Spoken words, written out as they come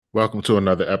Welcome to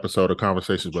another episode of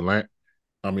Conversations with Lamp.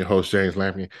 I'm your host, James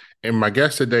Lampion. And my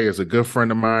guest today is a good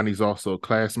friend of mine. He's also a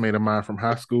classmate of mine from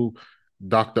high school,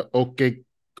 Dr. Okechukwu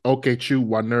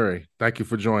Nwaneri. Thank you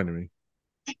for joining me.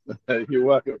 You're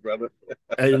welcome, brother.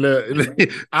 Hey, look,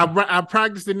 I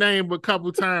practiced the name a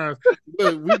couple times.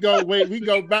 Look, we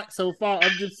go back so far.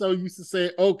 I'm just so used to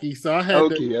saying Okie, so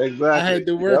Okay, I exactly. had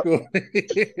to Yep. work on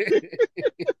it.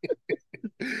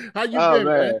 How you Oh been,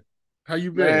 man? man, How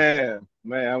you been?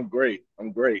 man, I'm great.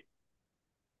 I'm great.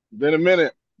 Been a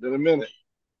minute. Been a minute.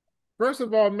 First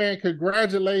of all, man,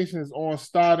 congratulations on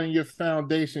starting your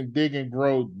foundation, Dig and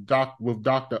Grow with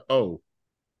Dr. O.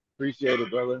 Appreciate it,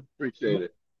 brother. Appreciate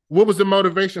it. What was the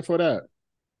motivation for that?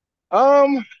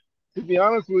 Um, to be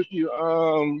honest with you,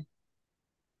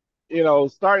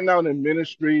 starting out in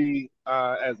ministry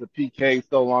as a PK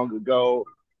so long ago,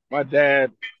 my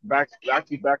dad back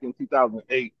in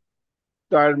 2008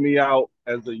 started me out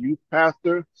as a youth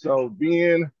pastor. So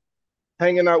being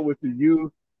hanging out with the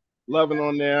youth, loving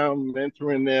on them,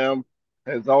 mentoring them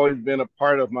has always been a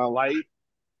part of my life.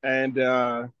 And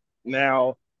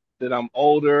now that I'm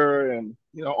older and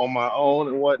on my own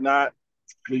and whatnot,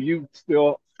 the youth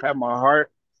still have my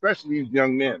heart, especially these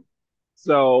young men.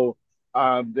 So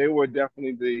they were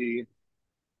definitely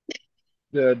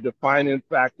the defining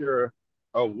factor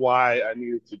of why I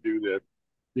needed to do this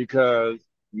because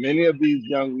many of these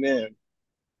young men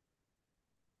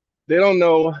they don't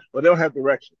know or they don't have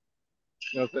direction.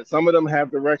 So some of them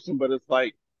have direction, but it's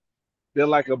like they're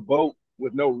like a boat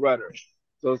with no rudder.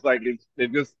 So it's like they're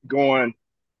just going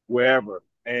wherever.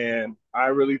 And I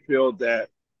really feel that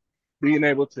being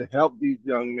able to help these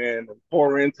young men and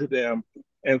pour into them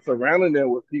and surrounding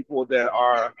them with people that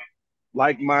are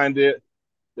like-minded,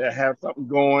 that have something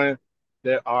going,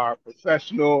 that are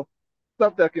professional,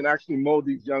 stuff that can actually mold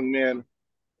these young men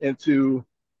into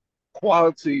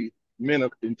quality men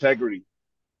of integrity.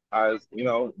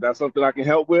 That's something I can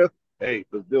help with. Hey,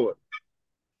 let's do it.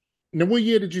 Now, what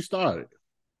year did you start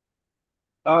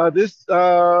it? This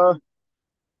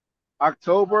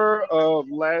October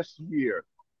of last year.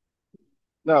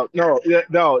 No, no, yeah,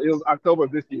 no, it was October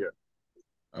of this year.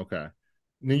 Okay.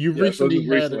 Now Yeah, so just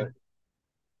recently.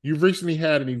 you recently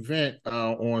had an event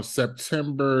on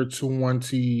September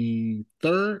 23rd,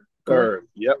 correct? Third.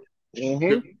 Yep.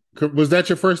 Was that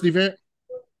your first event?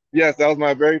 Yes, that was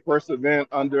my very first event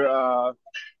under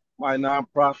my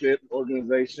nonprofit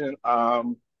organization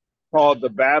called The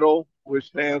Battle, which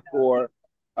stands for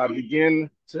begin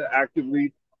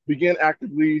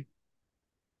actively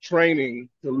training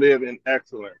to live in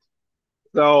excellence.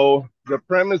 So the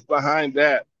premise behind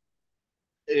that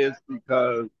is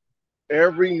because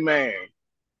every man,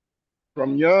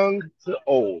 from young to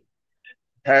old,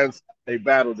 has a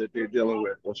battle that they're dealing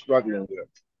with or struggling with.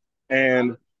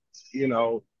 And, you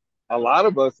know, a lot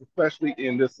of us, especially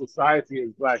in this society as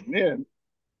Black men,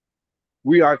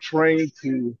 we are trained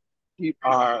to keep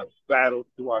our battles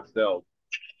to ourselves.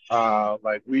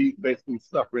 Like we basically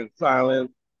suffer in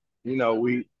silence.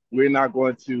 We're not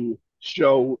going to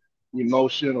show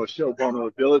emotion or show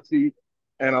vulnerability.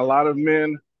 And a lot of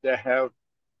men that have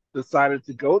decided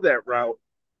to go that route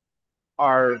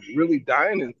are really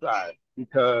dying inside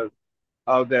because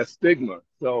of that stigma.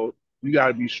 So you got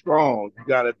to be strong. You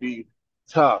got to be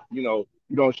tough. You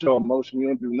don't show emotion. You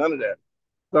don't do none of that.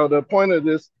 So the point of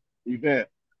this event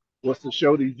was to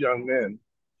show these young men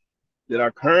that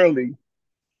are currently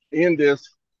in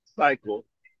this cycle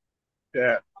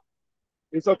that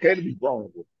it's okay to be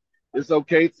vulnerable. It's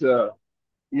okay to,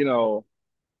 you know,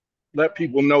 let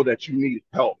people know that you need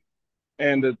help.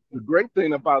 And the great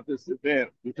thing about this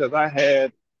event, because I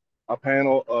had a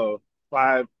panel of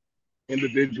 5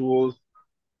 individuals,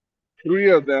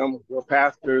 3 of them were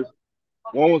pastors.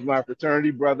 One was my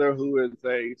fraternity brother, who is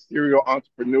a serial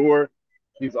entrepreneur.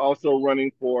 He's also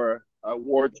running for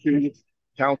Ward 2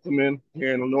 councilman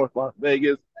here in North Las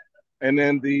Vegas. And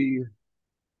then the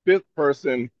fifth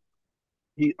person,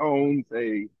 he owns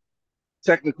a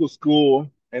technical school,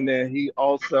 and then he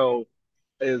also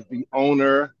is the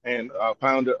owner and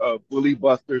founder of Bully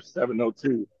Busters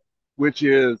 702, which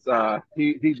is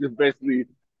he just basically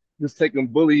just taking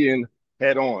bullying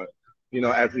head on,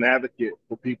 as an advocate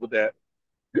for people that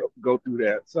go through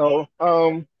that.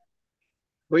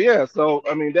 But yeah, so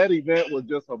I mean that event was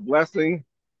just a blessing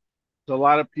to a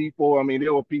lot of people. I mean,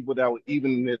 there were people that were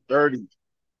even in their 30s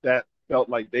that felt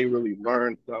like they really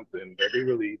learned something, that they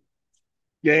really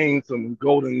gained some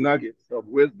golden nuggets of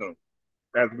wisdom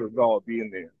as a result of being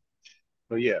there.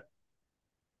 So yeah.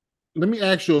 Let me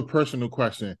ask you a personal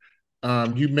question.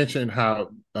 You mentioned how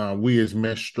we as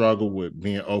men struggle with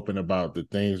being open about the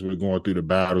things we're going through, the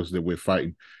battles that we're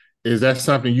fighting. Is that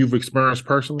something you've experienced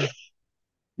personally?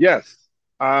 Yes.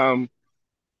 Um,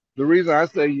 the reason I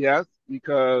say yes,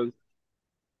 because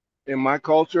in my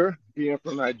culture, being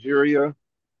from Nigeria,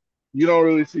 you don't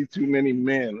really see too many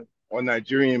men or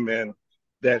Nigerian men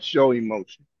that show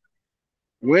emotion.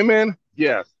 Women,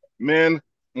 yes. Men,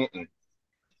 mm-mm.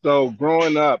 So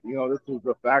growing up, this was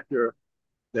a factor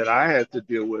that I had to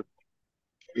deal with,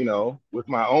 with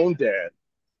my own dad.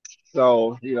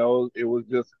 So, it was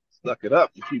just suck it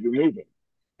up and keep it moving.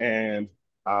 And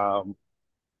um,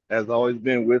 has always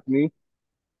been with me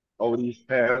over these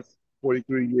past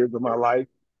 43 years of my life.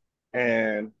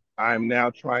 And I'm now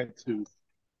trying to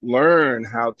learn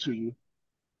how to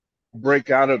break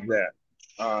out of that.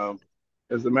 Um,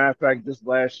 as a matter of fact, this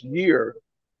last year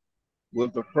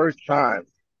was the first time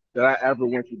that I ever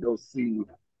went to go see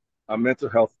a mental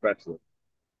health specialist.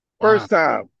 Wow. First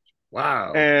time.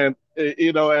 Wow. And,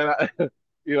 and I,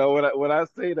 when I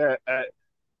say that,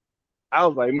 I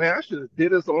was like, man, I should have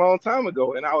did this a long time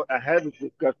ago. And I had this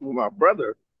discussion with my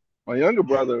brother, my younger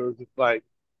brother. It was just like,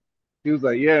 he was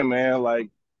like, yeah, man, like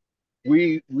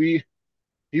we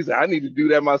he said, I need to do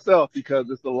that myself because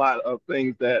it's a lot of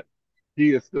things that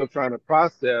he is still trying to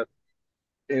process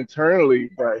internally,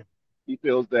 but he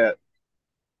feels that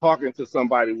talking to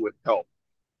somebody would help.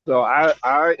 So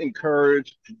I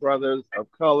encourage brothers of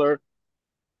color,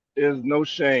 there's no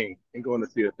shame in going to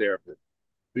see a therapist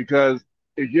because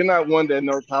if you're not one that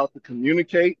knows how to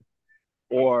communicate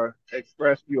or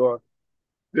express your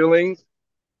feelings,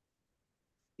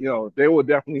 they will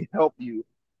definitely help you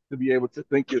to be able to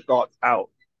think your thoughts out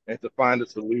and to find a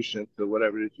solution to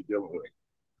whatever it is you're dealing with.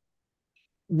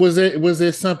 Was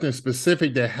there something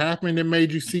specific that happened that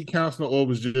made you seek counseling, or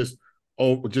was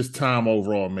just time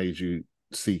overall made you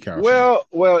seek counseling?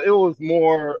 Well, it was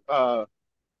more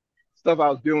stuff I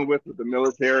was dealing with the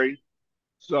military.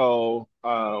 So,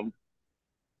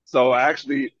 so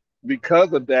actually,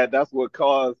 because of that, that's what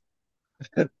caused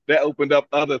that opened up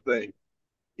other things.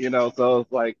 So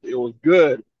it's like it was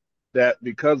good that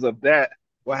because of that,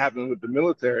 what happened with the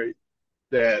military,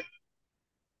 that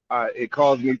it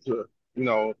caused me to, you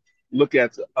know, look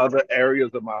at other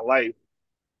areas of my life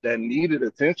that needed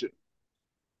attention.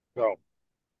 So,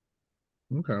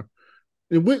 Okay.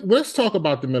 Let's talk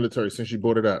about the military since you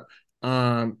brought it up.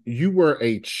 You were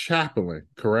a chaplain,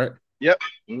 correct? yep.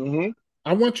 hmm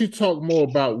I want you to talk more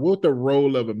about what the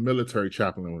role of a military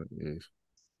chaplain is.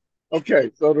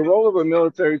 Okay. So the role of a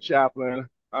military chaplain,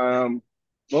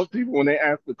 most people when they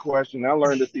ask the question, I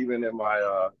learned this even in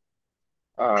my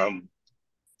um,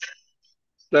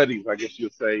 studies, I guess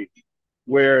you'd say,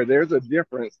 where there's a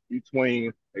difference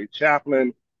between a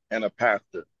chaplain and a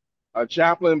pastor. A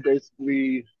chaplain,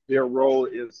 basically, their role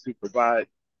is to provide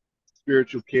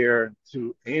spiritual care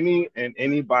to any and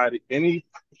anybody,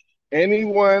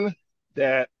 anyone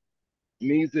that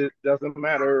needs it. Doesn't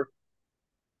matter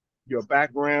your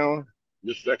background,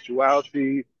 your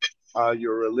sexuality,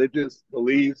 your religious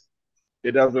beliefs.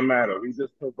 It doesn't matter. We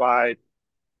just provide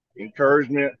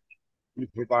encouragement. We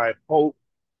provide hope.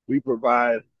 We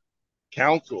provide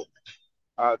counsel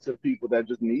to people that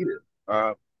just need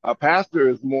it. A pastor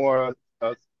is more,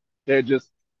 they're just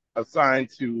assigned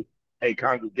to a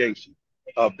congregation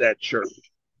of that church.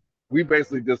 We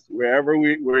basically just, wherever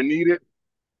we're needed,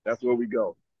 that's where we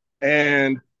go.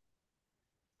 And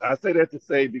I say that to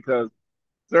say because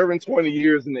serving 20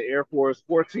 years in the Air Force,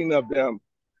 14 of them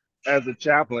as a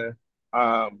chaplain,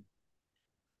 um,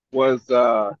 was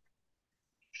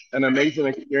an amazing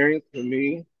experience for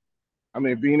me. I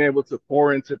mean, being able to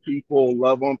pour into people,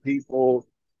 love on people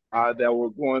that were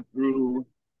going through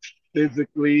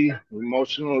physically,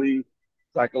 emotionally,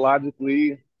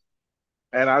 psychologically.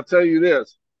 And I'll tell you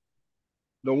this,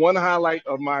 the one highlight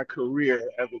of my career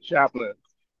as a chaplain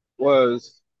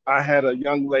was I had a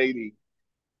young lady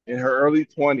in her early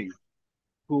 20s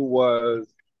who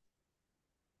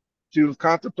she was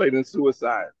contemplating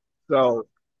suicide. So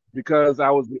because I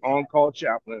was the on-call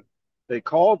chaplain, they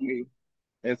called me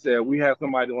and said, we have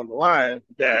somebody on the line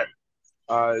that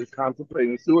is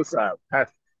contemplating suicide. Can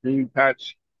you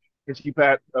patch, can she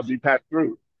be patched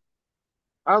through?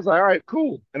 I was like, all right,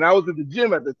 cool. And I was at the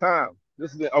gym at the time.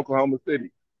 This is in Oklahoma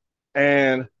City.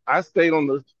 And I stayed on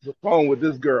the phone with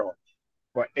this girl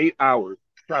for 8 hours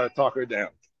trying to talk her down.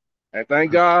 And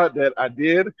thank God that I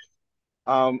did.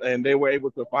 And they were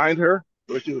able to find her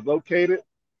where she was located.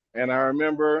 And I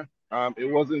remember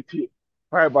it wasn't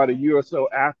probably about a year or so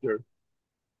after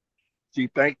she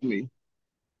thanked me,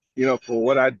 for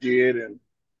what I did and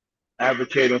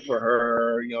advocating for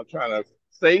her, trying to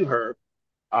save her.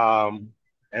 Um,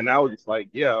 and I was just like,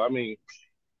 yeah, I mean,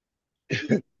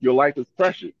 your life is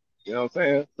precious. You know what I'm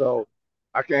saying? So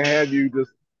I can't have you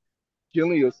just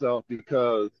killing yourself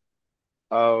because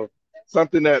of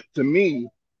something that to me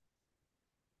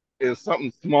is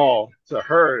something small, to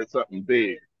her is something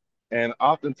big. And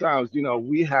oftentimes,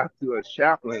 we have to, as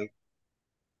chaplains,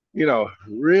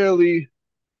 really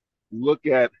look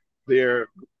at their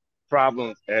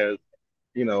problems as,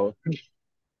 you know,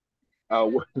 uh,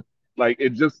 like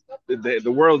it just,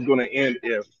 the world's going to end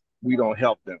if we don't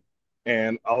help them.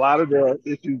 And a lot of the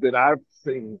issues that I've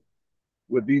seen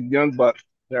with these young bucks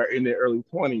that are in their early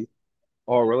 20s,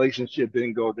 or a relationship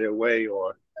didn't go their way,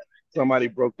 or somebody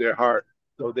broke their heart.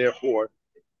 So therefore,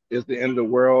 it's the end of the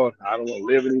world. I don't want to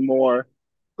live anymore.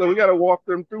 So we got to walk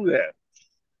them through that.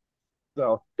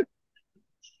 So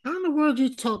How in the world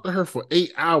you talk to her for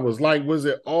 8 hours? Like, was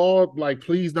it all like,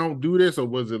 please don't do this, or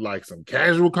was it like some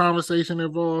casual conversation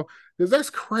involved? Because that's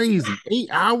crazy. 8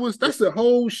 hours? That's a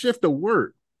whole shift of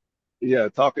work. yeah,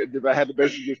 I had to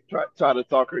basically just try to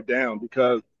talk her down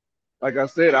because, like I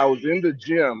said, I was in the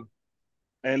gym,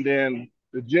 and then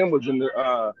the gym was in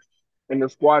the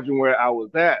squadron where I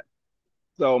was at.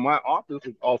 So my office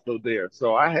was also there.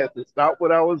 So I had to stop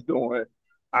what I was doing.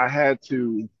 I had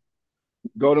to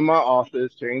go to my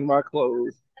office, change my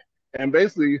clothes, and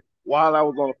basically, while I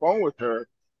was on the phone with her,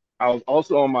 I was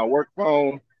also on my work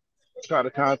phone, try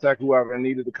to contact whoever I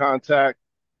needed to contact,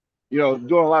 doing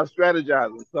a lot of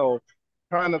strategizing. So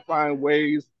trying to find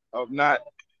ways of not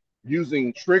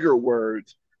using trigger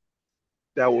words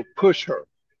that would push her.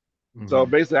 So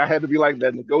Mm-hmm. basically, I had to be like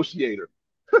that negotiator,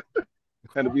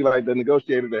 had to be like the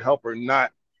negotiator to help her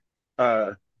not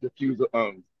uh, diffuse,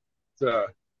 to,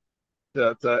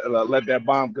 to let that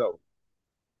bomb go.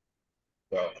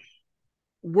 So,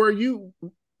 Were you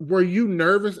were you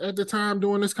nervous at the time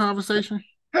during this conversation?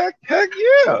 heck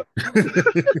yeah.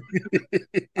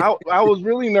 I was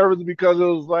really nervous because it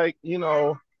was like,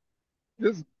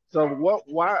 this. So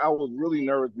why I was really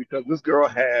nervous because this girl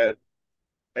had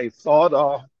a sawed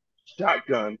off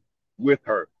shotgun with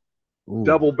her, Ooh,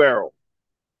 double barrel,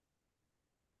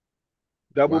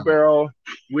 double wow. barrel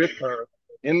with her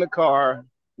in the car.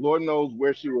 Lord knows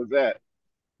where she was at.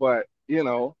 But,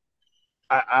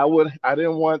 I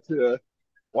didn't want to,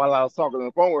 while I was talking on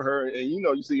the phone with her, and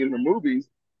you see in the movies,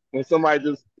 when somebody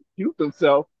just shoot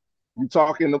themselves, you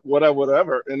talking whatever,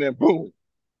 whatever, and then boom,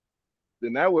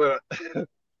 then that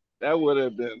would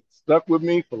have been stuck with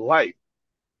me for life.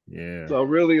 Yeah. So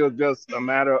really, it was just a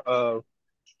matter of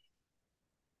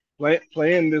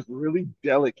playing this really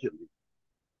delicately,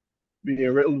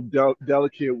 being really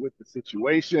delicate with the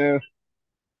situation,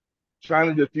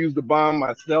 trying to defuse the bomb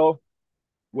myself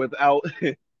without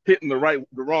hitting the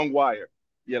wrong wire.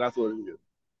 Yeah, that's what it is.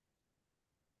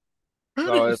 How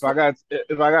So did if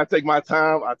I got to take my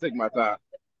time, I take my time.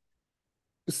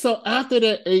 so after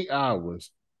that 8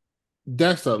 hours,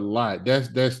 that's a lot. That's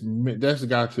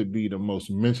got to be the most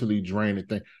mentally draining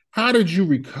thing. How did you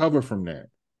recover from that?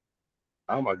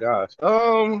 Oh my gosh.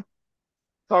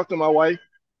 Talk to my wife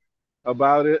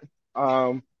about it.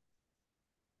 Um,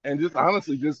 and just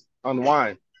honestly, just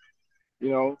unwind.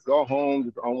 Go home,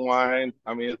 just unwind.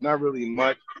 I mean, it's not really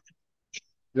much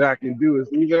that I can do.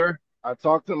 Is either I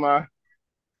talk to my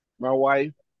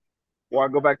wife or I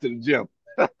go back to the gym.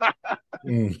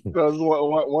 Mm. So it's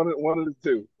one of the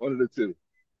two. One of the two.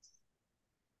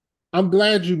 I'm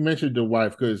glad you mentioned the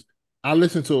wife because I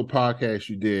listened to a podcast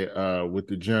you did with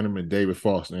the gentleman David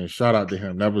Foster, and shout out to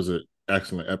him. That was an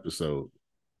excellent episode.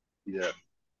 Yeah.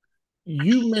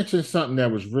 You mentioned something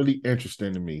that was really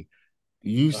interesting to me.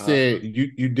 You Uh-huh. said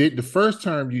you did the first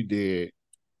term you did,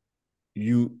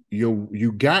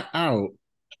 you got out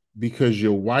because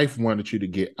your wife wanted you to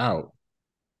get out.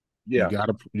 Yeah.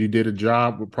 You did a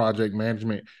job with project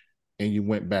management and you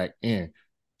went back in.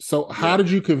 So how Yeah. did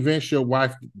you convince your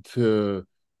wife to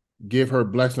give her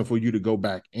blessing for you to go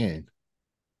back in?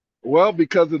 Well,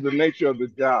 because of the nature of the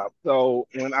job. So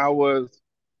when I was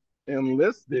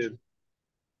enlisted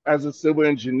as a civil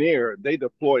engineer, they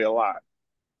deploy a lot.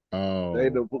 Oh,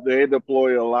 They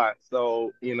deploy a lot.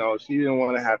 So, she didn't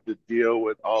want to have to deal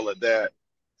with all of that.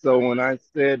 So when I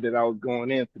said that I was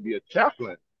going in to be a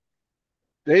chaplain,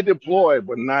 they deploy,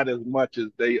 but not as much as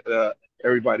they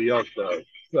everybody else does.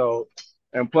 So,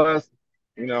 and plus,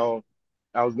 you know,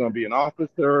 I was going to be an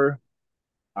officer.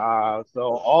 So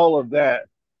all of that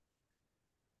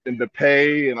and the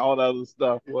pay and all that other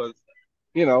stuff was,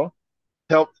 you know,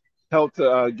 helped helped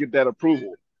to get that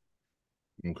approval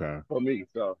okay. for me.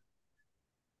 So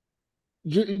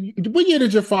What year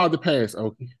did your father pass,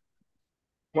 Oki?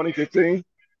 2015.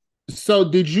 So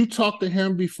did you talk to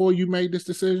him before you made this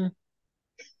decision?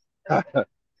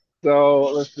 So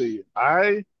let's see.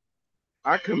 I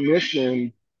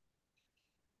commissioned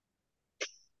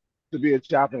to be a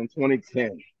chaplain in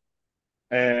 2010.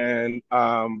 And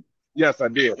yes, I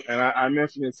did. And I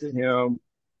mentioned it to him,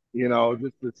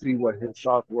 just to see what his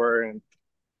thoughts were. And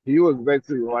he was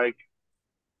basically like,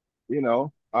 he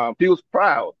was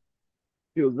proud.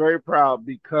 He was very proud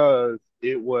because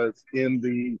it was in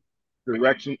the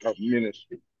direction of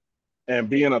ministry. And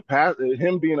being a pastor,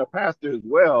 him being a pastor as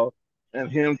well, and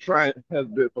him trying has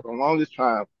been for the longest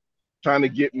time trying to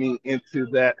get me into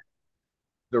that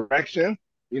direction.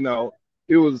 You know,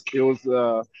 it was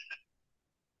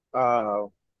uh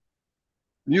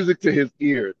music to his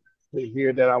ears to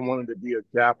hear that I wanted to be a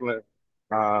chaplain.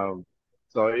 Um,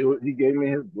 so he gave me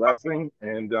his blessing,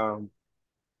 and and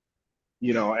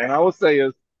I would say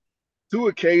is two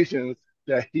occasions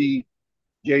that he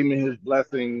gave me his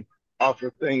blessing off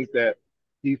of things that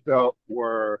he felt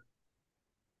were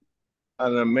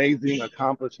an amazing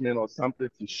accomplishment or something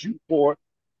to shoot for.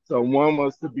 So one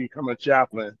was to become a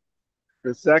chaplain.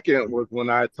 The second was when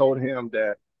I told him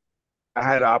that I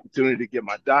had an opportunity to get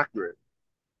my doctorate.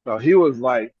 So he was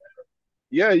like,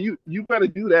 "Yeah, you better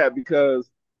do that because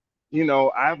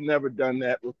I've never done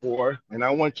that before, and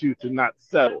I want you to not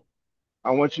settle.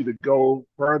 I want you to go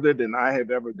further than I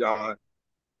have ever gone."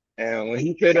 And when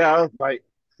he said that, I was like,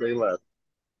 "Say less.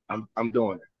 I'm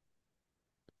doing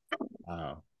it."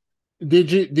 Wow. Did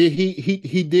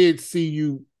he did see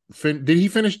you did he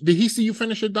finish did he see you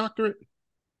finish your doctorate?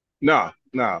 No,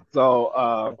 no.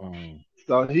 So Um,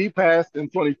 so he passed in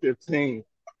 2015.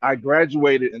 I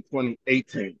graduated in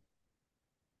 2018.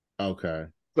 okay.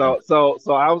 Okay.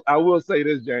 So I will say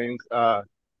this, James.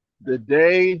 The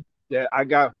day that I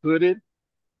got hooded,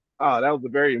 that was a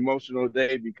very emotional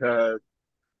day because,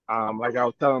 like I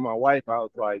was telling my wife, I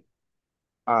was like,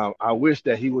 I wish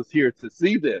that he was here to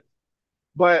see this.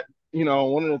 But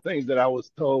one of the things that I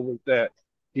was told was that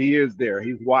he is there,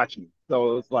 he's watching.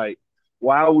 So it's like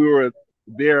while we were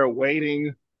there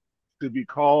waiting to be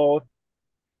called,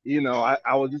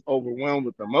 I was just overwhelmed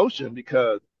with emotion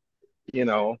because, you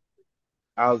know,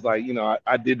 I was like,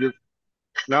 I did this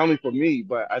not only for me,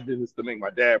 but I did this to make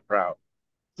my dad proud.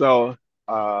 So,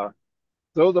 uh,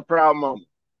 so it was a proud moment.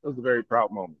 It was a very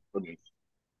proud moment for me.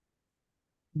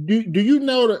 Do you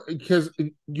know that because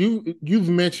you've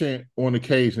mentioned on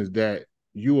occasions that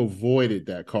you avoided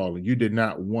that calling. You did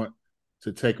not want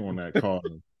to take on that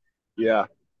calling. Yeah.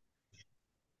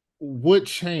 What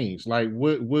changed? Like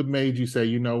what made you say,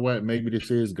 you know what, maybe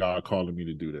this is God calling me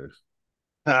to do this?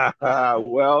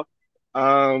 Well,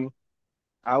 um,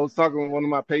 I was talking with one of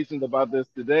my patients about this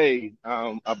today,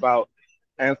 about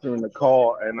answering the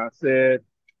call, and I said,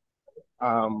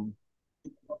 um,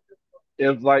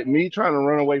 it's like me trying to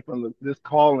run away from this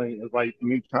calling is like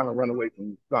me trying to run away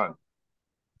from the sun.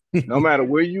 No matter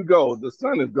where you go, the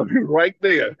sun is going to be right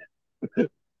there,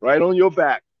 right on your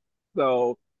back.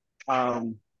 So,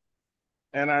 um,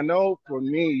 and I know for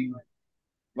me,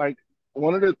 like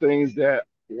one of the things that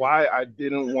why I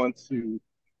didn't want to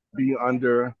be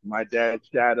under my dad's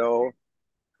shadow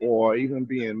or even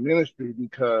be in ministry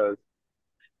because,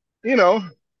 you know,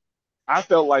 I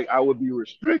felt like I would be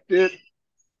restricted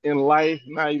in life,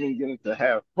 not even getting to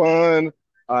have fun,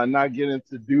 not getting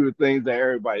to do the things that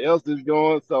everybody else is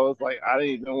doing. So it's like I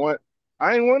didn't want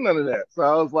none of that. So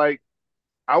I was like,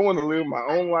 I want to live my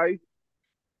own life.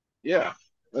 Yeah,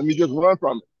 let me just run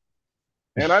from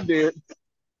it, and I did,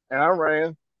 and I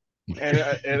ran,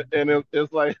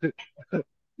 it's like,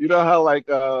 how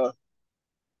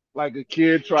like a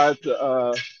kid tries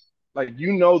to like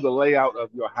the layout of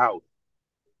your house,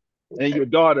 and your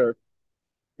daughter,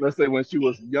 let's say when she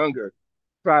was younger,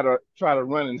 try to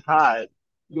run and hide.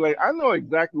 You're like, I know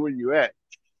exactly where you at.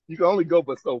 You can only go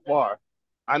but so far.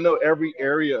 I know every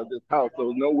area of this house,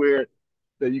 so nowhere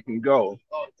that you can go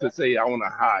to say I want to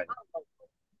hide.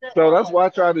 So that's what I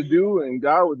tried to do, and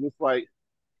God was just like,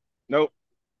 nope,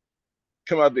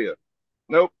 come out there.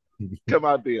 Nope, come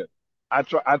out there. I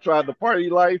tried the party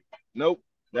life. Nope,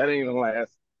 that ain't gonna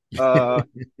last.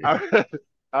 I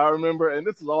I remember, and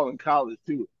this is all in college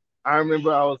too. I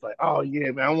remember I was like, oh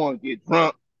yeah, man, I want to get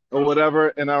drunk or whatever.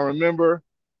 And I remember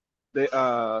they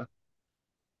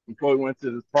before we went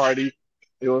to this party,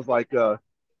 it was like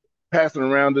passing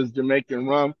around this Jamaican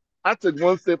rum. I took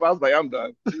one sip. I was like, I'm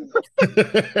done.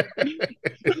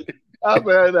 I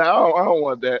said, I don't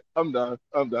want that. I'm done.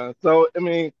 I'm done. So, I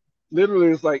mean, literally,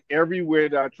 it's like everywhere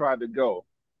that I tried to go,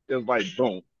 it was like,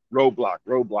 boom, roadblock,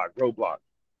 roadblock, roadblock.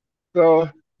 So,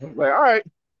 I was like, all right,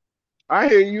 I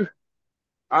hear you.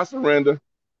 I surrender.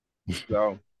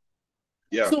 So,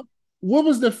 yeah. So what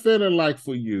was the feeling like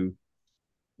for you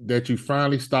that you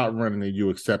finally stopped running and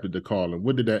you accepted the calling?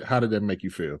 How did that make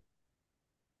you feel?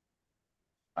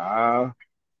 Uh,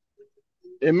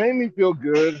 it made me feel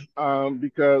good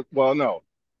because, well, no.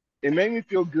 it made me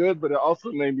feel good, but it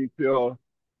also made me feel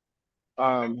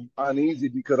uneasy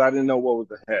because I didn't know what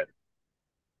was ahead.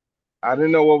 I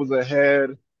didn't know what was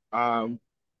ahead. Um,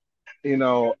 you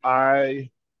know, I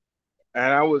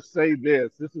would say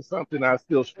this is something I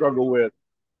still struggle with,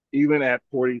 even at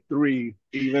 43,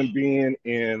 even being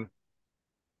in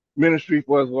ministry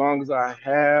for as long as I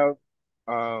have.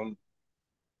 Um,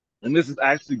 and this is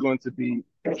actually going to be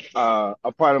a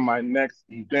part of my next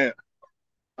event.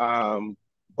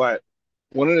 But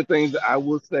one of the things that I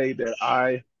will say that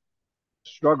I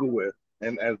struggle with,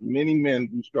 and as many men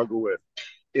do struggle with,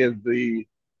 is the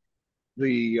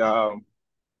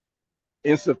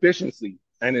insufficiency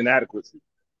and inadequacy.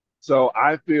 So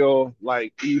I feel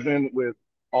like even with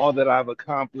all that I've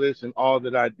accomplished and all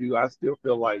that I do, I still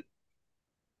feel like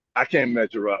I can't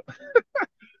measure up.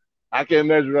 I can't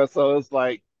measure up. So it's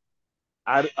like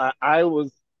I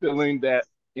was feeling that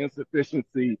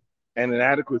insufficiency and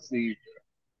inadequacy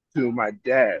to my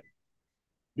dad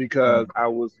because Mm. I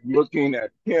was looking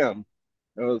at him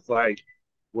and it was like,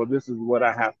 well, this is what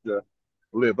I have to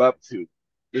live up to.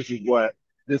 This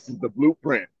is the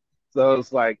blueprint. So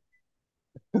it's like,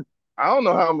 I don't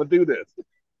know how I'm gonna do this.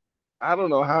 I don't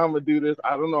know how I'm gonna do this.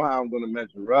 I don't know how I'm gonna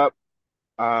measure up.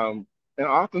 Um, and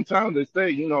oftentimes they say,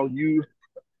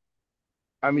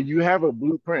 I mean, you have a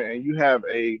blueprint and you have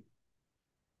a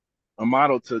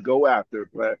model to go after,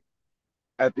 but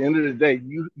at the end of the day,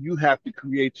 you have to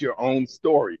create your own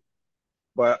story.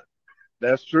 But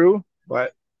that's true.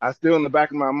 But I still, in the back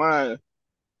of my mind,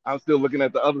 I'm still looking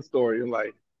at the other story and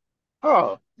like,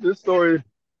 oh, this story,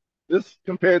 this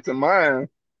compared to mine,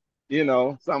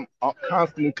 so I'm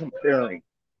constantly comparing.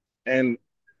 And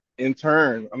in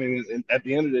turn, I mean, at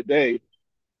the end of the day,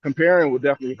 comparing will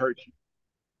definitely hurt you.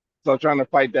 So trying to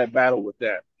fight that battle with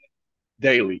that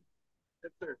daily.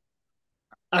 Yes, sir.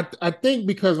 I think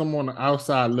because I'm on the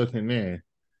outside looking in,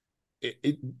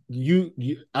 it you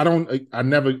I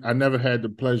never had the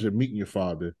pleasure of meeting your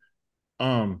father.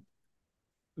 Um,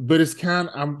 but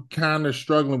I'm kind of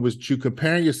struggling with you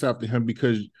comparing yourself to him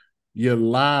because your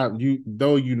life,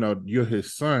 though you're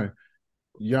his son,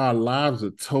 y'all lives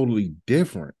are totally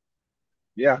different.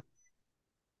 Yeah,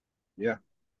 yeah,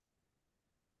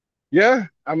 yeah.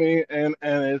 I mean, and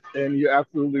you're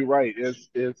absolutely right.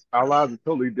 It's our lives are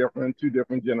totally different, two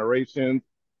different generations.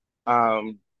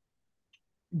 Um,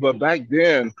 but back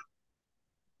then,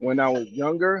 when I was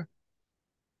younger,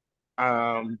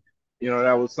 um,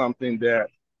 that was something that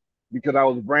because I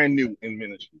was brand new in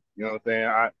ministry. You know what I'm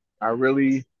saying? I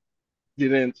really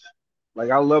didn't like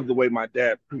I love the way my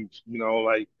dad preached,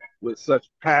 like with such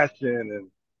passion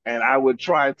and I would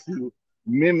try to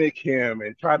mimic him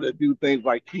and try to do things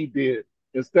like he did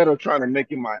instead of trying to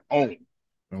make it my own.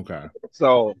 Okay.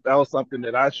 So that was something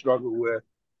that I struggled with.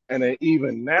 And then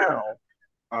even now,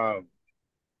 um,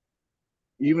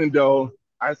 even though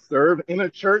I serve in a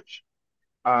church,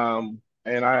 and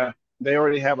they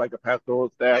already have like a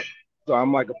pastoral staff, so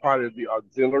I'm like a part of the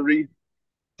auxiliary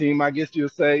team, I guess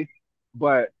you'd say.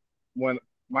 But when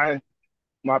my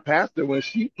my pastor, when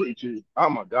she preaches, oh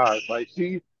my gosh, like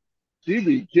she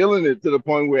be killing it to the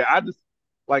point where I just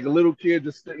like a little kid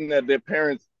just sitting at their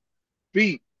parents'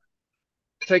 feet,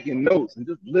 taking notes and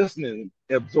just listening,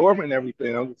 absorbing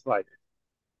everything. I'm just like,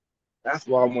 that's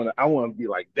why I want to be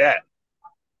like that.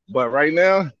 But right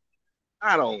now,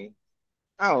 I don't,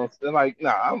 I don't like,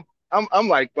 nah, I'm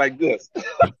like this.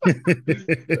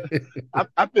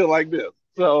 I feel like this.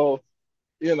 So,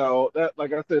 that,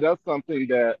 like I said, that's something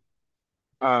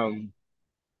um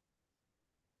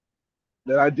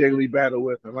that I daily battle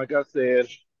with. And like I said,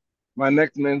 my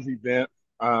next men's event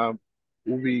um,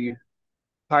 will be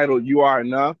titled "You Are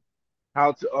Enough: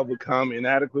 How to Overcome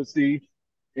Inadequacy,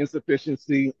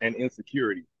 Insufficiency, and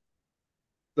Insecurity."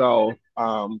 So,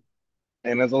 and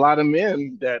there's a lot of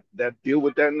men that deal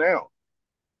with that now.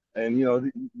 And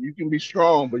you can be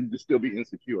strong, but you can still be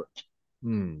insecure.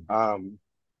 Hmm. Um,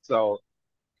 so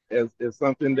it's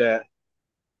something that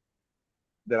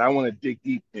I want to dig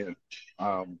deep in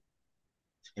um,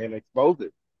 and expose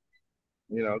it.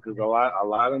 Because a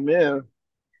lot of men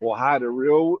will hide it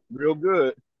real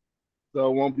good, so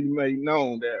it won't be made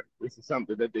known that this is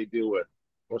something that they deal with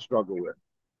or struggle with.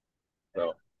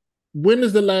 So, When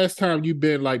is the last time you've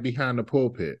been like behind the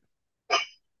pulpit?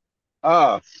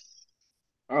 uh,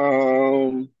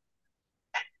 um,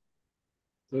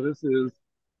 so this is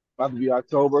about to be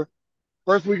October,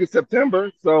 first week of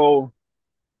September. So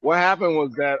what happened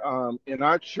was that in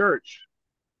our church,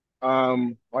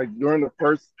 like during the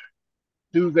first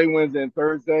Tuesday, Wednesday, and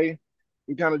Thursday,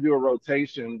 we kind of do a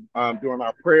rotation during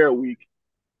our prayer week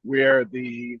where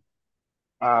the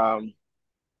um,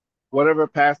 whatever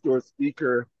pastor or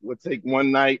speaker would take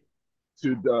one night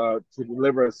to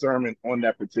deliver a sermon on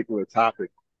that particular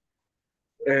topic.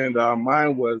 And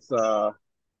mine was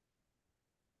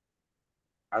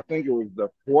I think it was the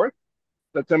 4th,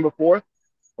 September 4th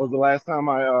was the last time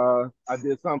I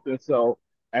did something. So,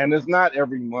 and it's not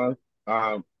every month.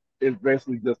 Um, it's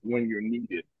basically just when you're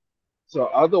needed. So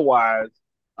otherwise,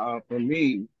 for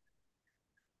me,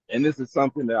 and this is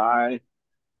something that I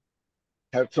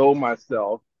have told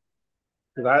myself,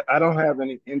 because I don't have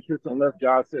any interest unless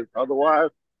God says otherwise,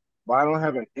 but I don't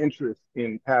have an interest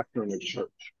in pastoring a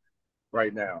church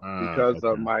right now because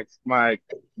of Okay.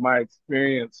 my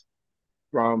experience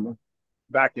from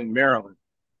back in Maryland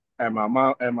at my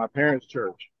mom and my parents'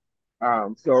 church.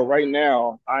 So right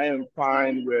now, I am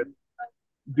fine with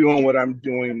doing what I'm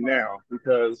doing now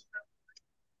because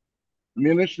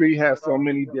ministry has so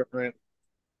many different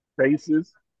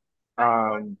faces.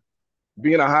 Um,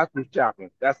 being a hospice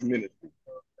chaplain, that's ministry.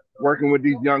 Working with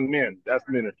these young men, that's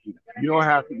ministry. You don't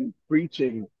have to be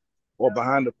preaching or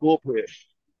behind the pulpit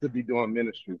to be doing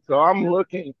ministry. So I'm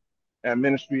looking at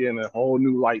ministry in a whole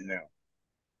new light now.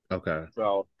 Okay.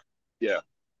 So yeah,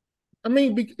 I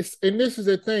mean, and this is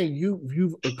the thing,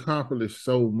 you've accomplished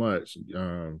so much.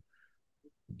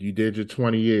 You did your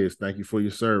 20 years. Thank you for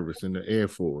your service in the Air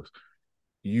Force.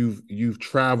 You've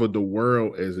traveled the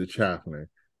world as a chaplain.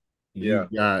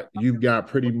 yeah, You've got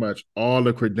pretty much all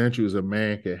the credentials a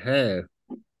man could have.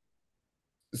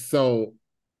 So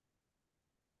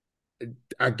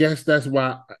I guess that's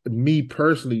why, me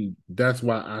personally, that's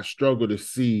why I struggle to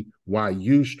see why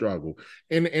you struggle.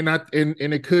 And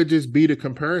it could just be the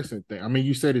comparison thing. I mean,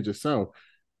 you said it yourself.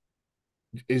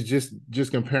 It's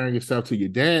just comparing yourself to your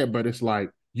dad, but it's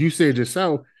like you said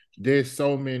yourself, there's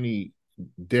so many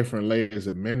different layers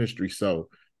of ministry. So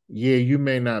yeah, you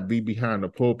may not be behind the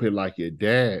pulpit like your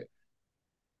dad,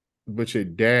 but your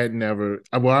dad never,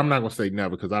 well, I'm not gonna say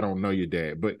never because I don't know your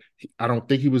dad, but I don't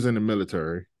think he was in the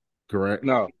military, correct?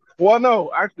 no. Well,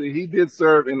 no, actually, he did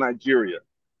serve in Nigeria.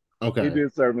 He Okay.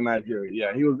 did serve in Nigeria.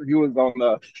 Yeah, he was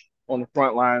on the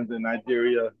front lines in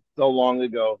Nigeria so long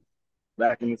ago,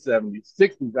 back in the 70s,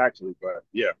 60s actually. But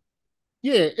yeah,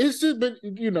 Yeah, it's just, but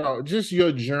just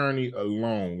your journey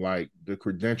alone, like the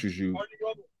credentials you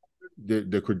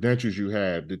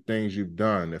have, the things you've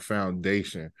done, the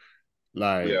foundation,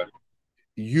 like yeah,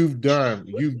 you've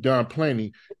done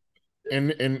plenty.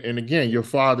 And again, your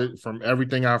father, from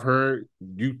everything I've heard,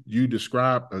 you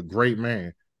describe a great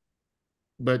man.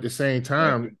 But at the same thank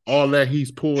time, you, all that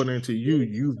he's pouring into you,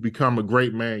 you've become a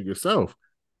great man yourself.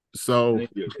 So thank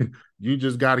you. you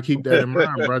just got to keep that in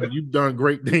mind, brother. You've done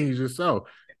great things yourself,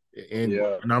 and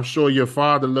Yeah, and I'm sure your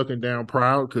father looking down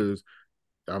proud because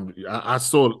I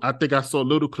think I saw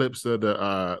little clips of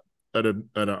the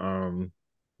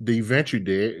event you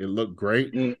did. It looked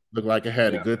great. mm, Looked like it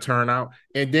had a yeah. good turnout.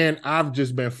 And then I've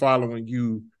just been following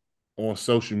you on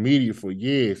social media for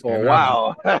years, For a and I just,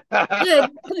 while. yeah,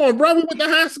 come on, bro. We went to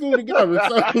high school together.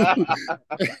 So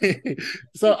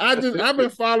so I've been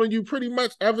following you pretty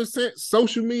much ever since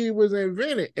social media was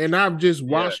invented. And I've just Yeah,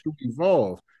 watched you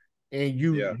evolve. And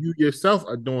you yeah, you yourself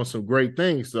are doing some great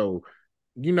things. So,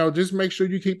 just make sure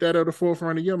you keep that at the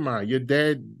forefront of your mind. Your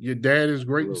dad is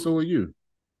great, and absolutely. so are you.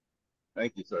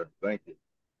 Thank you, sir. Thank you.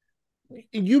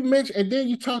 You mentioned, and then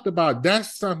you talked about,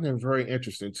 that's something very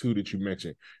interesting too that you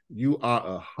mentioned. You are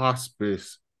a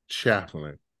hospice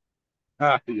chaplain.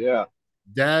 Yeah,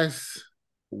 That's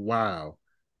wow.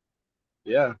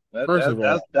 yeah. First of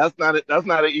all, That's not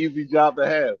an easy job to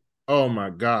have. oh my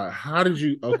God, how did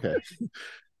you? Okay,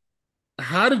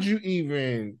 how did you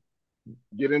even?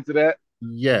 Get into that.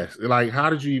 Yes, like how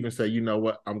did you even say, you know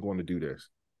what, I'm going to do this?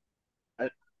 I,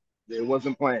 it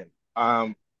wasn't planned.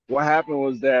 What happened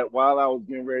was that while I was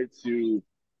getting ready to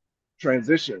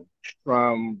transition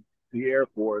from the Air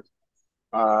Force,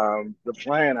 the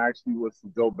plan actually was to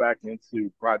go back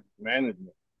into project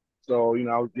management. So,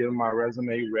 I was getting my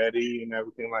resume ready and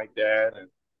everything like that. And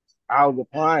I was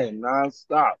applying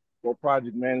nonstop for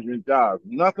project management jobs.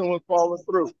 Nothing was falling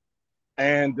through.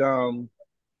 And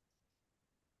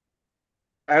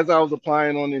as I was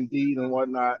applying on Indeed and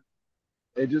whatnot,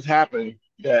 it just happened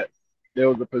that there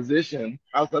was a position.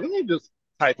 I was like, let me just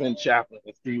type in chaplain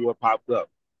and see what pops up.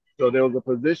 So there was a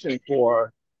position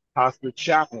for hospice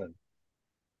chaplain.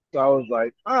 So I was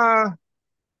like, I'm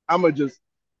gonna just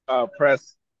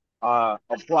press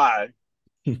apply.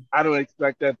 I don't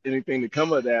expect that anything to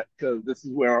come of that because this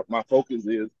is where my focus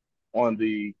is on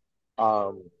the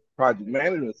um, project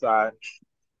management side.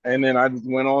 And then I just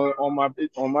went on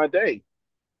my day.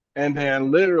 And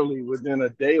then literally within a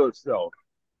day or so,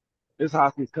 this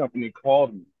hospice company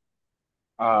called me.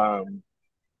 Um,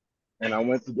 and I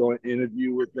went to go and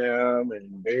interview with them,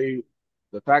 and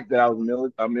The fact that I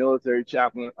was a military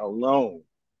chaplain alone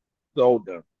sold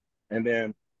them. And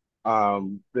then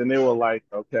they were like,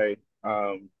 okay,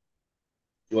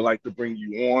 we'd like to bring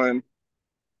you on.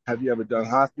 Have you ever done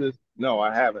hospice? No,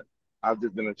 I haven't. I've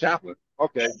just been a chaplain.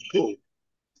 Okay, cool.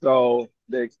 So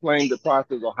they explained the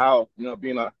process of how,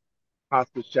 being a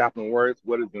hospice chaplain works,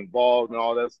 what is involved and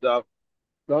all that stuff.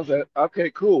 So I said, okay,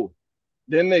 cool.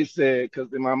 Then they said,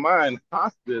 because in my mind,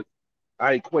 hospice,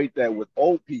 I equate that with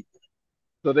old people.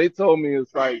 So they told me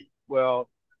it's like, well,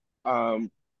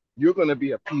 um, you're going to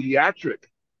be a pediatric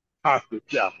hospice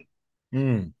chaplain.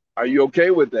 Mm. Are you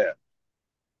okay with that?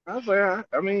 I was like,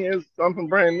 I mean, it's something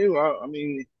brand new. I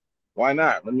mean, why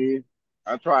not?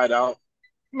 I try it out.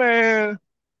 Man,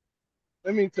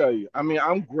 let me tell you, I mean,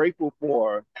 I'm grateful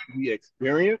for the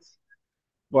experience,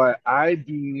 but I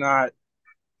do not,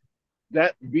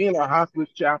 that being a hospice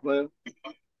chaplain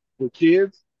for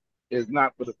kids is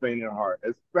not for the faint of heart,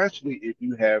 especially if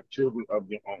you have children of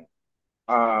your own.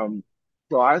 Um,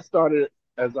 so I started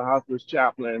as a hospice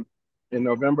chaplain in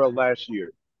November of last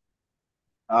year.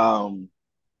 Um,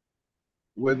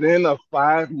 Within a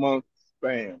 5 month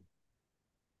span,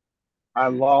 I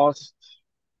lost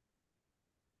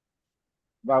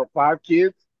about five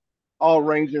kids, all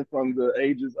ranging from the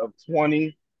ages of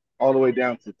 20 all the way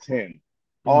down to 10,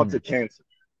 all to Mm. cancer.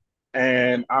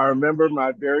 And I remember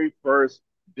my very first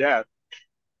death.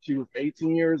 She was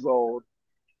 18 years old.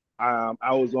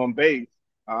 I was on base,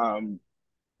 um,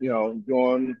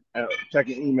 doing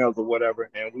checking emails or whatever,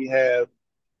 and we have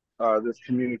this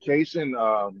communication,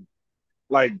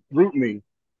 like group me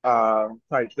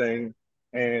type thing,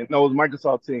 and no, it was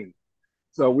Microsoft Teams.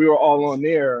 So we were all on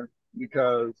there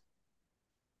because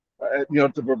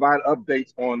to provide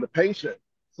updates on the patient.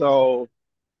 So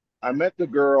I met the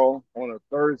girl on a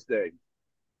Thursday.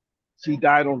 She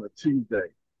died on a Tuesday.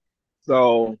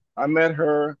 So I met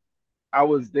her. I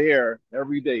was there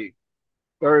every day,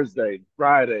 Thursday,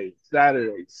 Friday,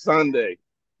 Saturday, Sunday,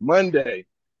 Monday.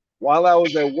 While I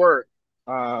was at work,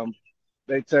 um,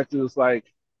 they texted us like,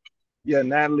 yeah,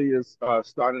 Natalie is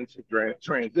starting to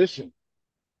transition.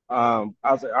 I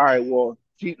was like, all right, well,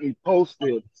 keep me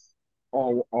posted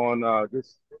on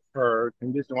just her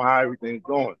condition, how everything's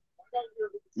going.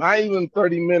 Not even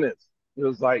 30 minutes. It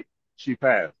was like she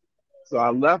passed. So I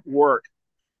left work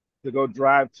to go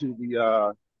drive to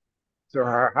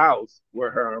her house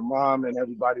where her mom and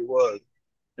everybody was.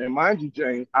 And mind you,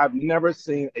 James, I've never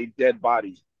seen a dead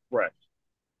body fresh.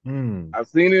 Mm. I've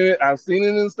seen it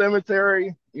in the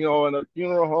cemetery, in a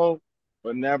funeral home,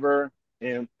 but never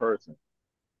in person.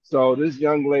 So this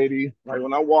young lady, like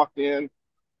when I walked in,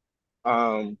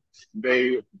 um,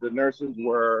 the nurses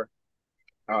were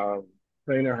um,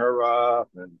 cleaning her up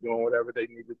and doing whatever they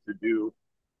needed to do.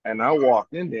 And I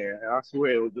walked in there, and I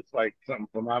swear it was just like something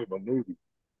from out of a movie.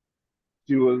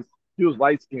 She was she was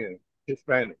light skinned,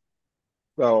 Hispanic.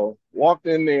 So walked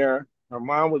in there. Her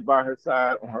mom was by her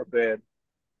side on her bed.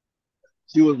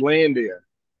 She was laying there,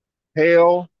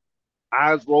 pale,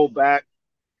 eyes rolled back,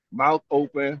 mouth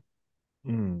open,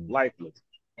 Mm. lifeless.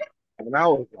 And I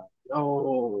was like,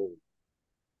 "Oh,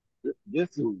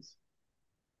 this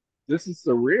is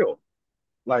surreal.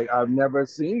 Like I've never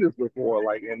seen this before.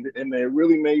 Like, and it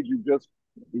really made you just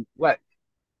reflect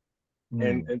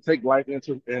Mm. and take life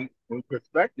in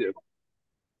perspective.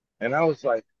 And I was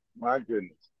like, my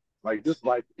goodness, like this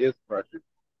life is precious.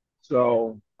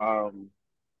 So,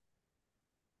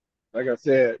 like I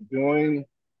said, doing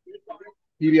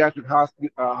pediatric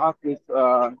hospice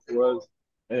was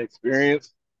an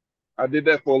experience. I did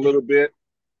that for a little bit.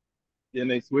 Then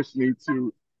they switched me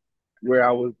to where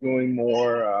I was doing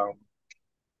more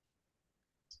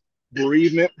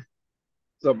bereavement.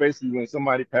 So basically, when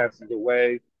somebody passes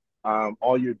away,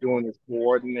 all you're doing is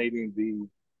coordinating the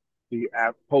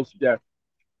post death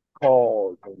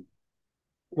calls and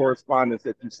correspondence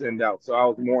that you send out. So I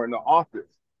was more in the office.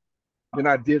 Then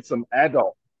I did some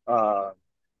adult uh,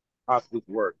 hospice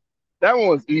work. That one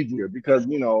was easier because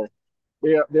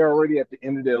they're already at the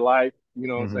end of their life. You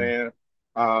know what I'm Hmm.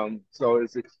 saying? So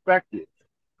it's expected.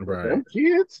 But Right. them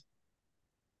kids,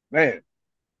 man.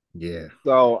 Yeah.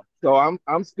 So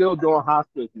I'm still doing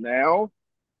hospice now,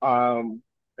 um,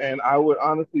 and I would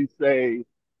honestly say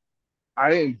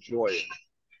I enjoy it.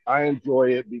 I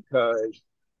enjoy it because,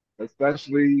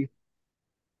 especially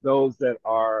those that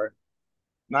are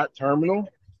not terminal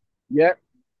yet.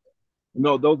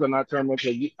 No, those are not terminal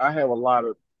because I have a lot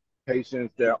of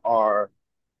patients that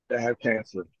have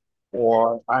cancer,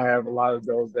 or I have a lot of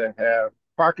those that have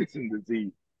Parkinson's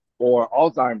disease or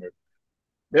Alzheimer's.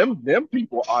 Them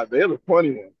people they're the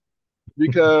funny ones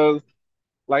because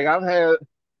like I've had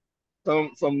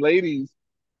some ladies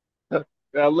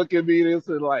Now look at me this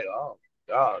and like, oh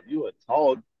God, you a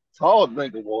tall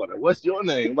drink of water. What's your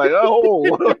name? Like,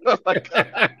 oh, like,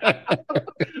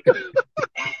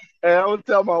 and I would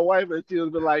tell my wife, and she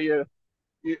would be like, yeah,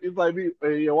 it's like me,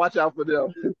 yeah, watch out for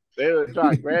them. They would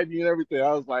try to grab you and everything.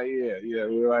 I was like, yeah, yeah,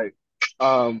 we're right.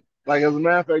 Like as a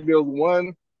matter of fact, there was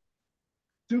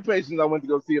two patients I went to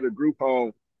go see at a group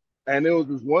home, and there was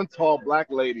this one tall black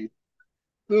lady. As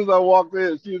soon as I walked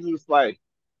in, she was just like,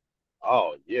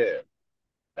 "Oh yeah,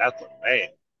 that's a man."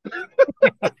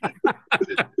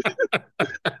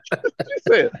 She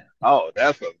said, "Oh,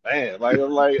 that's a man." Like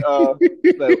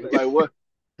what?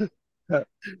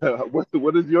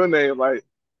 What is your name? Like,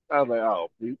 I was like, oh,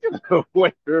 please get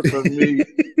away from me.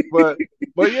 But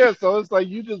yeah, so it's like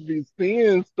you just be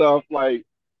seeing stuff like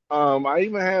I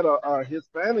even had a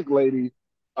Hispanic lady.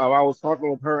 I was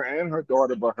talking with her and her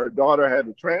daughter, but her daughter had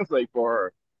to translate for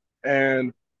her.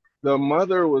 And the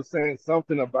mother was saying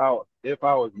something about if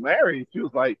I was married. She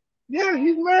was like, yeah,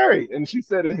 he's married. And she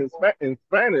said in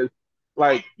Spanish,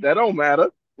 like, that don't matter.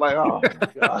 Like, oh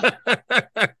my God.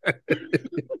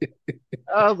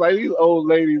 I was like, these old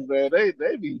ladies, man,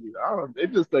 they be, I don't, they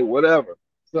just say whatever.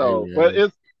 Hey So, but man.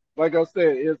 it's like I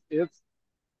said,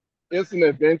 it's an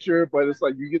adventure, but it's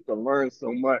like you get to learn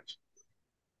so much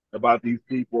about these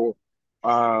people.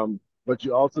 But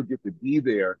you also get to be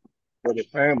there for the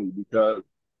family because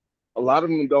a lot of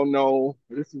them don't know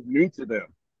this is new to them.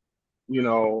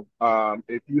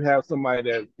 If you have somebody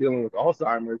that's dealing with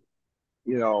Alzheimer's,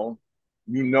 you know,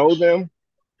 you know them,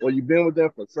 or you've been with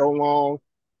them for so long,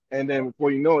 and then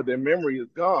before you know it, their memory is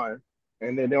gone,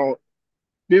 and then they don't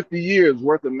 50 years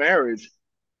worth of marriage,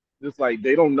 just like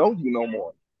they don't know you no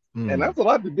more. And Mm, that's a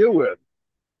lot to deal with.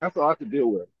 That's a lot to deal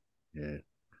with. yeah.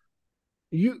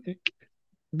 You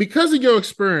because of your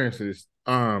experiences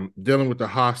dealing with the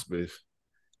hospice,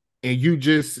 and you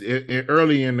just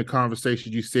early in the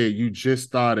conversation you said you just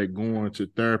started going to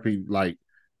therapy like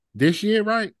this year,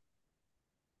 right?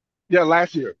 Yeah,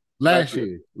 last year. Last Last year.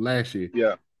 year. Last year.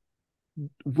 Yeah.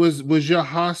 Was your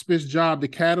hospice job the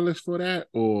catalyst for that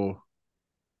or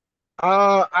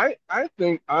I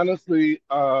think honestly,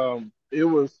 it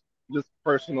was just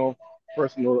personal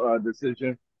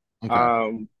decision. okay.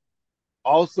 Um,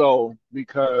 Also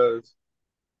because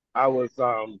I was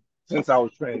since I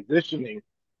was transitioning,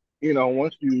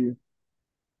 once you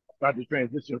start to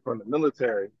transition from the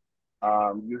military,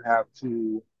 you have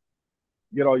to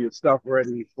get all your stuff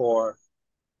ready for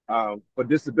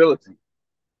disability.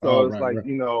 Oh, So it's right, like, right.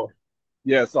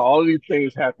 yeah, so all of these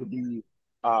things have to be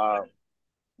uh,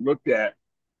 looked at,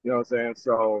 you know what I'm saying?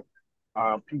 So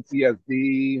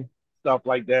PTSD, stuff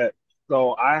like that.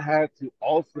 So I had to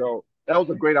also, that was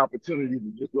a great opportunity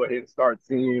to just go ahead and start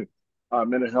seeing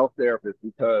mental health therapists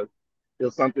because it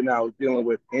was something I was dealing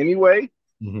with anyway.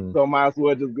 Mm-hmm. So I might as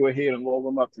well just go ahead and roll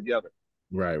them up together.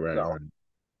 Right, right, So right.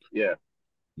 yeah,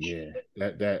 Yeah,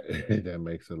 that that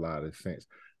makes a lot of sense.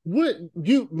 What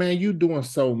you man, you doing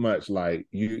so much. Like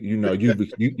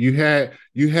you had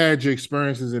your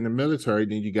experiences in the military,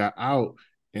 then you got out,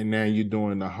 and now you're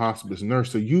doing the hospice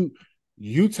nurse. So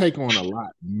you take on a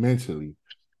lot mentally.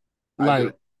 I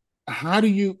do. Like how do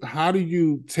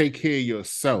you take care of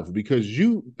yourself? Because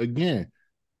you again,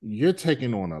 you're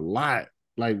taking on a lot.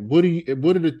 Like what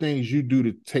are the things you do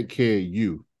to take care of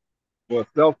you? Well,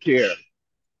 self-care,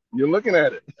 you're looking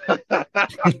at it.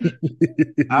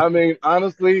 I mean,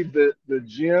 honestly, the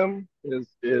gym is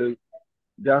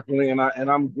definitely, and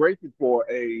I'm grateful for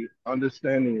a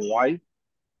understanding wife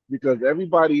because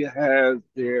everybody has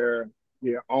their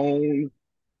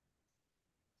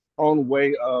own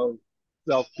way of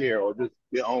self care or just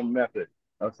their own method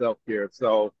of self care.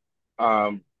 So,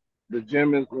 um, the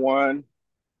gym is one.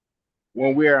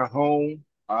 When we're at home,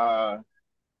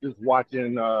 just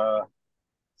watching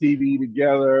TV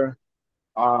together.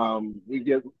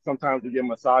 Sometimes we get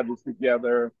massages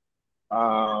together,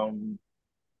 um,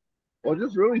 or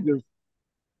just really just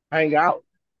hang out.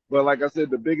 But like I said,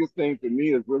 the biggest thing for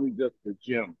me is really just the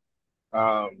gym,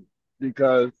 um,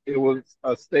 because it was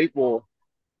a staple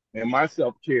in my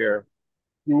self care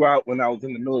throughout when I was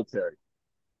in the military.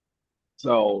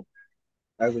 So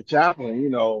as a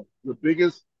chaplain,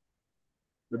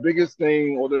 the biggest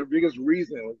thing or the biggest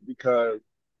reason was because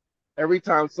every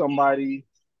time somebody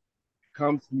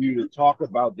comes to you to talk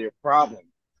about their problem,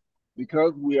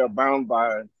 because we are bound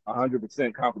by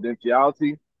 100%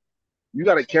 confidentiality, you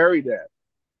got to carry that.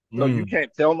 So you Mm,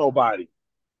 can't tell nobody.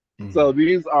 So mhm.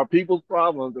 these are people's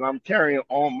problems that I'm carrying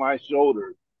on my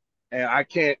shoulders, and I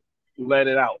can't let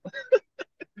it out.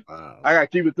 Wow. I got to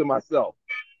keep it to myself.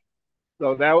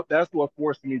 So that's what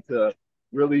forced me to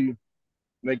really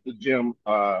make the gym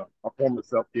a form of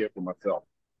self care for myself.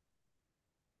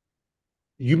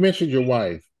 You mentioned your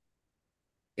wife,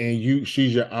 and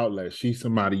she's your outlet. She's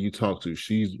somebody you talk to.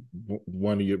 She's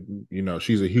one of your,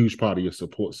 she's a huge part of your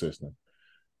support system.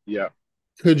 Yeah.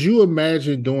 Could you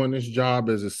imagine doing this job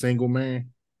as a single man?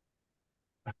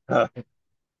 uh,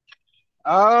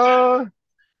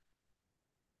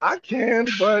 I can,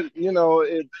 but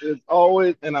it's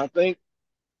always, and I think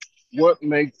what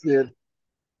makes it,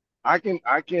 I can,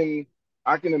 I can,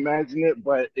 I can imagine it,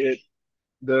 but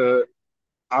the,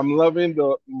 I'm loving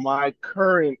my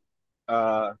current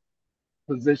uh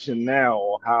position now,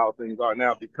 or how things are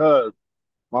now, because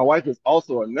my wife is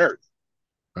also a nurse.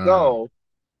 Uh, So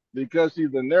because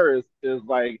she's a nurse, is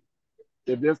like,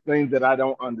 if there's things that I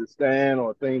don't understand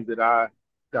or things that I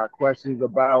got questions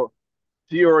about,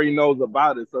 she already knows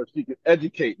about it, so she can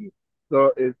educate me.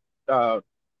 So it's uh,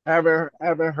 having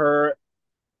her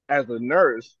as a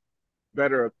nurse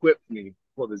better equips me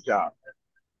for the job.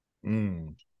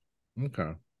 mm,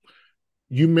 okay.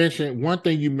 You mentioned one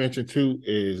thing you mentioned too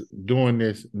is doing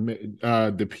this.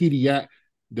 The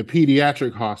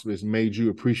pediatric hospice made you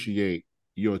appreciate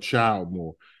your child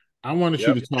more. I wanted you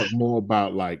Yep. to talk more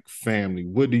about like family.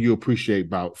 What do you appreciate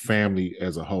about family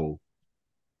as a whole?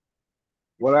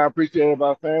 What I appreciate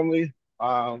about family,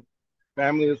 um,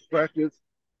 family is precious.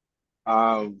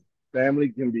 Um, Family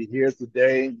can be here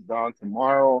today, gone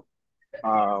tomorrow,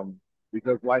 um,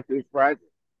 because life is fragile.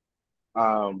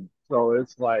 So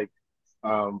it's like,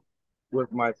 um,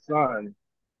 with my son,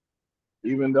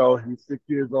 even though he's 6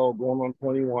 years old, going on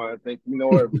 21, I think you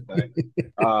know everything.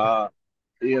 Uh,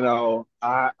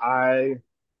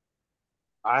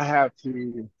 I have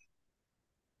to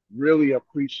really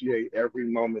appreciate every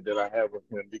moment that I have with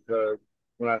him, because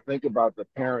when I think about the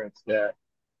parents that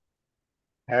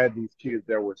had these kids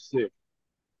that were sick,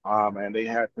 and they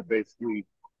had to basically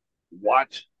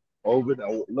watch over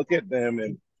them, look at them,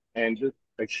 and just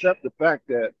accept the fact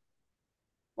that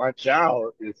my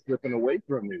child is slipping away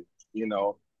from me, you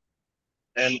know.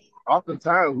 And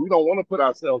oftentimes we don't want to put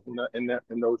ourselves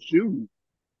in those shoes,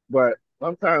 but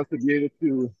sometimes to be able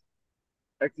to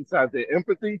exercise their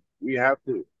empathy, we have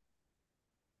to.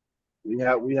 We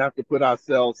have to put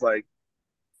ourselves like,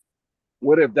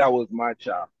 what if that was my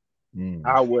child? Mm,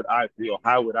 How would I feel?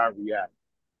 How would I react?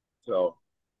 So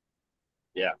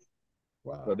yeah.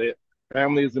 So wow. that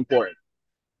family is important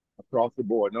across the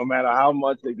board, no matter how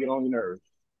much they get on your nerves.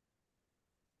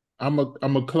 I'm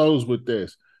a close with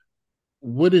this.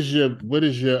 What is your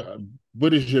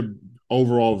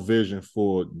overall vision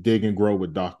for Dig and Grow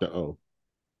with Dr. O?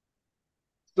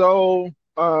 So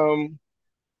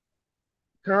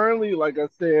currently, like I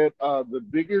said, the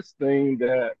biggest thing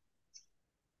that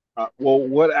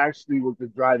what actually was the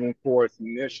driving force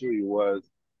initially was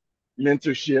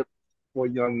mentorship for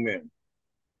young men,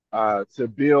 to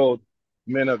build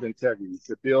men of integrity,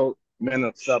 to build men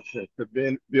of substance,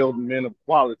 to build men of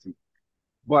quality.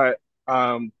 But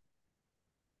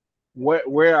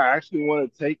where I actually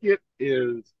want to take it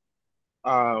is,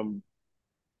 um,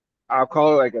 I'll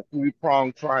call it like a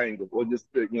three-pronged triangle, or just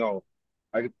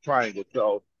like a triangle.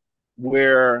 So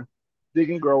where Dig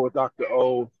and Grow with Dr.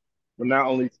 O will not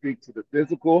only speak to the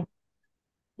physical,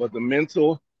 but the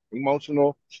mental,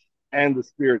 emotional, and the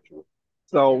spiritual.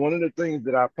 So one of the things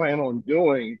that I plan on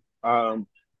doing,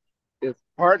 is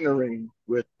partnering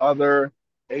with other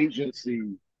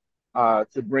agencies,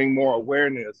 to bring more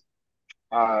awareness,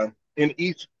 uh, in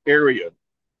each area.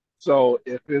 So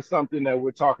if it's something that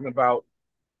we're talking about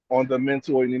on the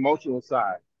mental and emotional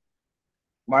side,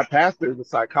 my pastor is a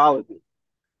psychologist,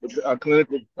 a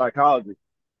clinical psychologist.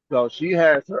 So she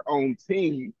has her own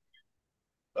team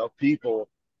of people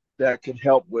that can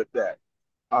help with that.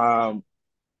 Um,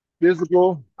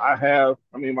 Physical, I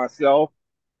mean, myself,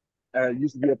 I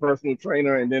used to be a personal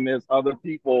trainer, and then there's other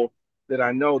people that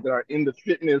I know that are in the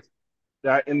fitness,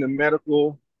 that are in the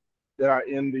medical, that are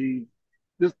in the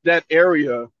just that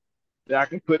area, that I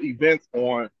can put events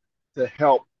on to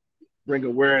help bring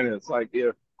awareness. Like,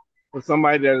 if for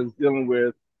somebody that is dealing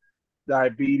with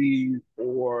diabetes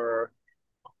or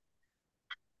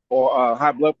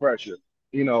high blood pressure,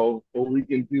 or we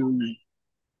can do,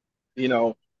 you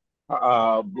know,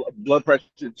 blood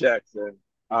pressure checks and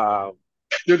uh,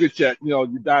 sugar check,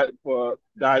 you diet for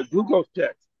diet glucose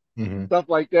checks, Mm-hmm. stuff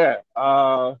like that.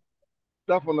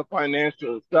 Stuff on the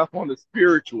financial, stuff on the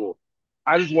spiritual.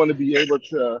 I just want to be able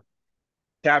to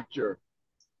capture,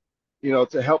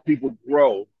 to help people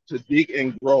grow, to dig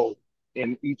and grow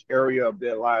in each area of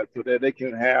their lives, so that they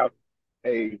can have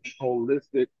a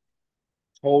holistic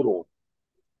total,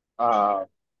 uh,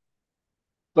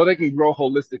 so they can grow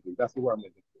holistically. That's the word I'm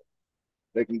looking for.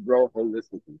 They can grow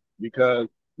holistically, because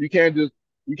you can't just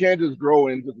you can't just grow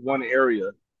in just one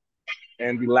area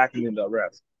and be lacking in the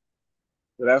rest.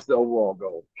 So that's the overall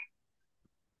goal.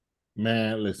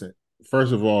 Man, listen,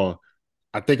 first of all,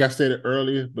 I think I said it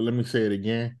earlier, but let me say it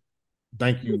again.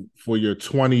 Thank you for your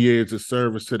 20 years of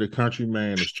service to the country,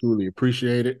 man. It's truly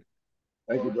appreciated.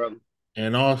 Thank you, brother.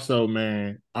 And also,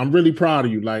 man, I'm really proud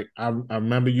of you. Like, I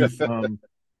remember you from,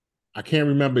 I can't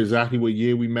remember exactly what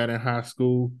year we met in high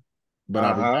school, but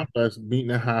I remember us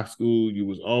meeting in high school. You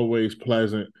was always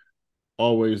pleasant,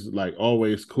 always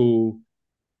cool.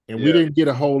 And we Yeah, didn't get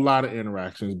a whole lot of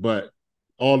interactions, but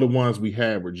all the ones we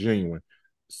had were genuine.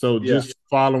 So yeah. just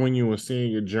following you and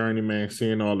seeing your journey, man,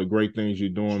 seeing all the great things you're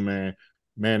doing, man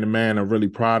to man, I'm really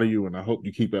proud of you, and I hope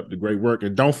you keep up the great work.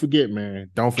 And don't forget,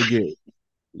 man, don't forget,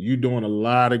 you're doing a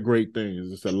lot of great things.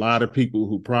 It's a lot of people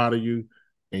who proud of you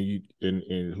and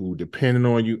who depending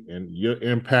on you, and your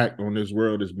impact on this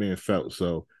world is being felt.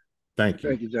 So thank you.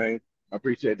 Thank you, James. I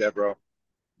appreciate that, bro.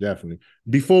 Definitely.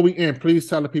 Before we end, please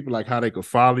tell the people like how they could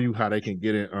follow you, how they can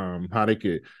get it, how they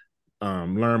could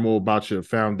learn more about your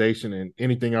foundation and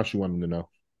anything else you want them to know.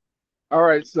 All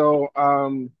right, so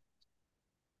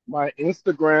my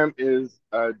Instagram is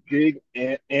dig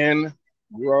and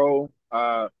grow.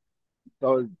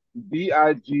 So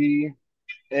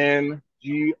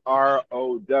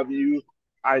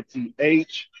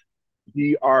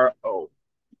BIGNGROWITHDRO.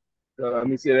 So let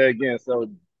me say that again. So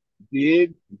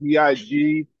dig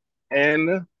BIGNGROWITHDRO.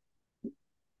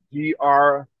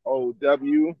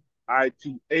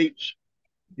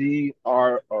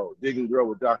 Dig and grow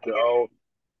with Dr. O.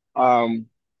 Um,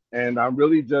 and I'm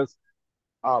really just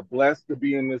blessed to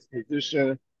be in this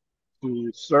position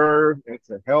to serve and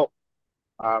to help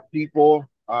people,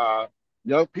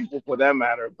 young people for that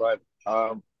matter, but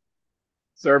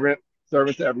servant,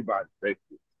 servant to everybody,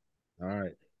 basically. All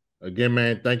right. Again,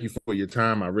 man, thank you for your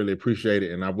time. I really appreciate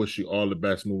it. And I wish you all the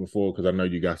best moving forward because I know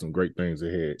you got some great things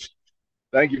ahead.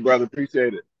 Thank you, brother.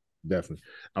 Appreciate it. Definitely.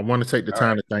 I want to take the All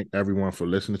time right. to thank everyone for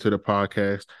listening to the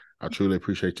podcast. I truly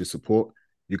appreciate your support.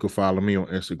 You can follow me on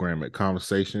Instagram at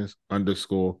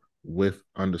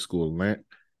conversations_with_Lant.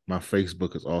 My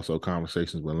Facebook is also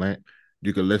Conversations with Lant.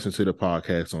 You can listen to the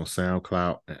podcast on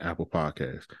SoundCloud and Apple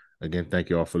Podcasts. Again,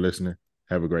 thank you all for listening.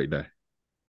 Have a great day.